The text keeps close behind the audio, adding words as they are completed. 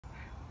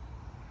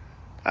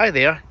Hi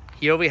there,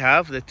 here we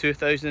have the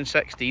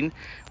 2016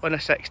 on a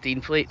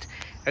 16 plate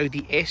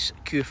Audi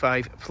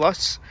SQ5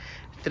 Plus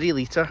 3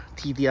 litre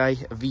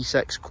TDI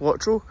V6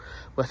 Quattro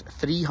with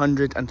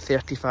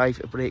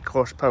 335 brake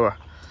horsepower.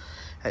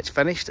 It's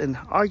finished in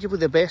arguably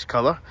the best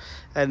colour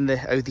in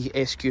the Audi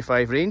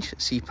SQ5 range,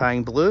 sea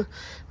pine blue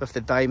with the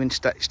diamond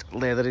stitched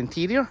leather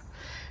interior.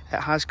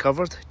 It has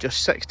covered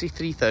just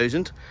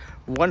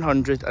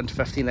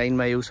 63,159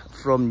 miles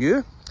from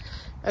new.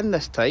 In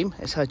this time,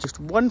 it's had just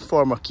one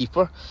former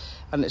keeper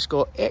and it's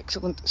got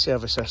excellent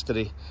service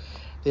history.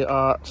 There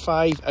are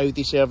 5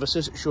 Audi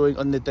services showing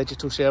on the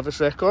digital service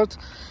record,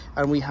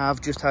 and we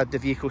have just had the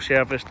vehicle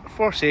serviced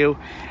for sale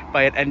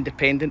by an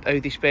independent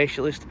Audi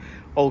specialist,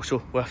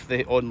 also with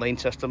the online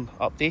system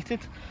updated.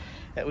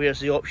 It wears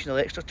the optional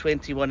extra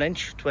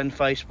 21-inch twin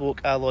 5-spoke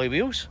alloy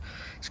wheels.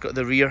 It's got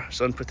the rear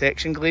sun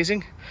protection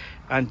glazing,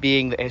 and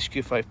being the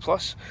SQ5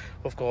 Plus,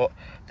 we've got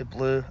the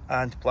blue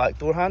and black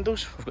door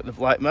handles, we've got the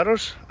black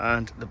mirrors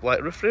and the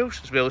black roof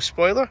rails, as well as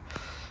spoiler.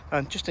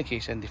 And just in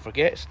case anybody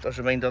forgets, does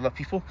remind other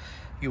people,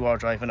 you are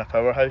driving a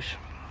powerhouse.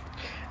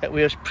 It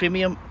wears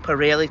premium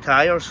Pirelli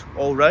tyres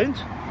all round,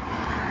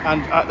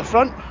 and at the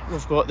front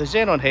we've got the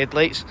xenon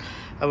headlights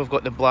and we've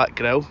got the black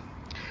grille.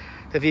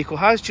 The vehicle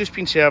has just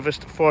been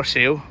serviced for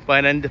sale by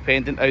an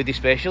independent Audi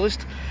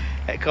specialist.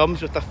 It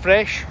comes with a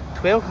fresh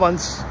 12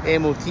 months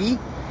MOT.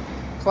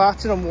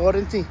 Platinum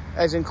warranty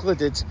is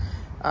included,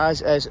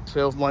 as is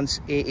 12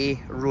 months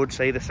AA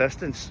roadside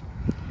assistance.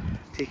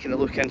 Taking a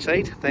look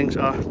inside, things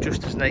are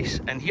just as nice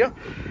in here.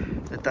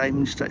 The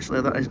diamond stitched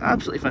leather is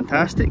absolutely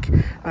fantastic,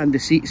 and the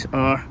seats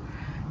are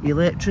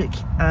electric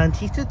and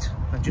heated.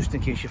 And just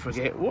in case you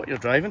forget what you're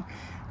driving,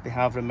 they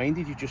have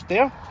reminded you just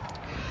there.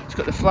 It's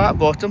got the flat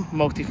bottom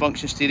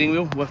multi-function steering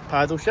wheel with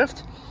paddle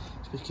shift,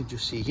 as we can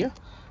just see here.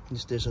 And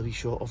there's a wee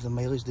shot of the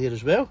mileage there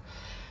as well.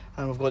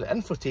 And we've got the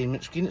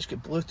infotainment screen. It's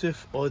got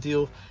Bluetooth,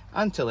 audio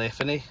and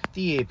telephony,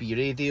 DAB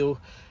radio,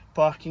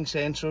 parking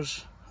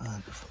sensors,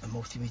 and we've got the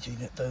multimedia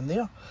unit down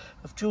there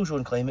with dual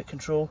zone climate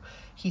control,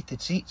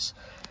 heated seats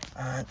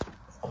and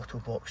auto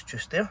box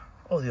just there.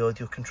 All the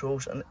audio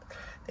controls and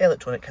the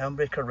electronic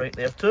handbrake right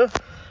there too.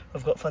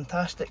 We've got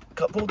fantastic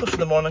cup holders for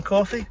the morning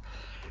coffee,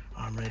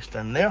 armrest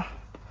in there.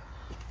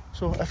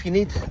 So if you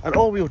need an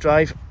all-wheel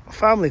drive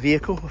family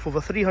vehicle with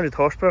over 300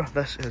 horsepower,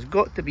 this has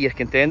got to be a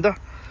contender.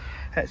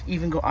 It's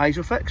even got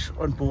Isofix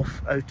on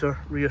both outer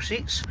rear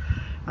seats,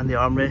 and the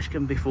armrest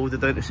can be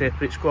folded down to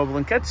separate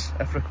squabbling kids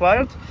if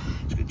required.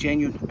 It's got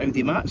genuine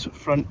Audi mats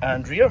front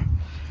and rear,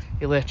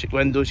 electric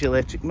windows,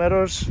 electric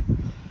mirrors,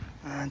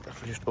 and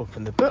if we just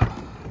open the boot,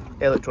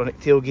 electronic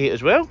tailgate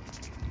as well.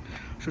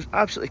 So it's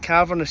absolutely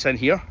cavernous in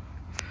here,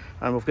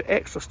 and we've got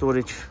extra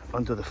storage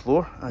under the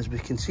floor, as we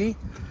can see.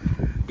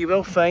 You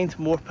will find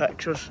more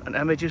pictures and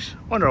images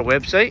on our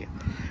website.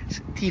 It's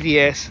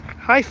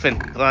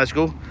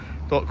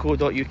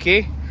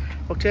tvs-glasgow.co.uk.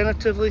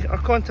 Alternatively, our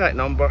contact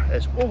number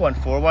is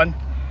 0141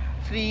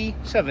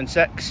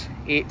 376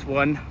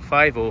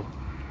 8150.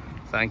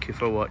 Thank you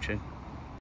for watching.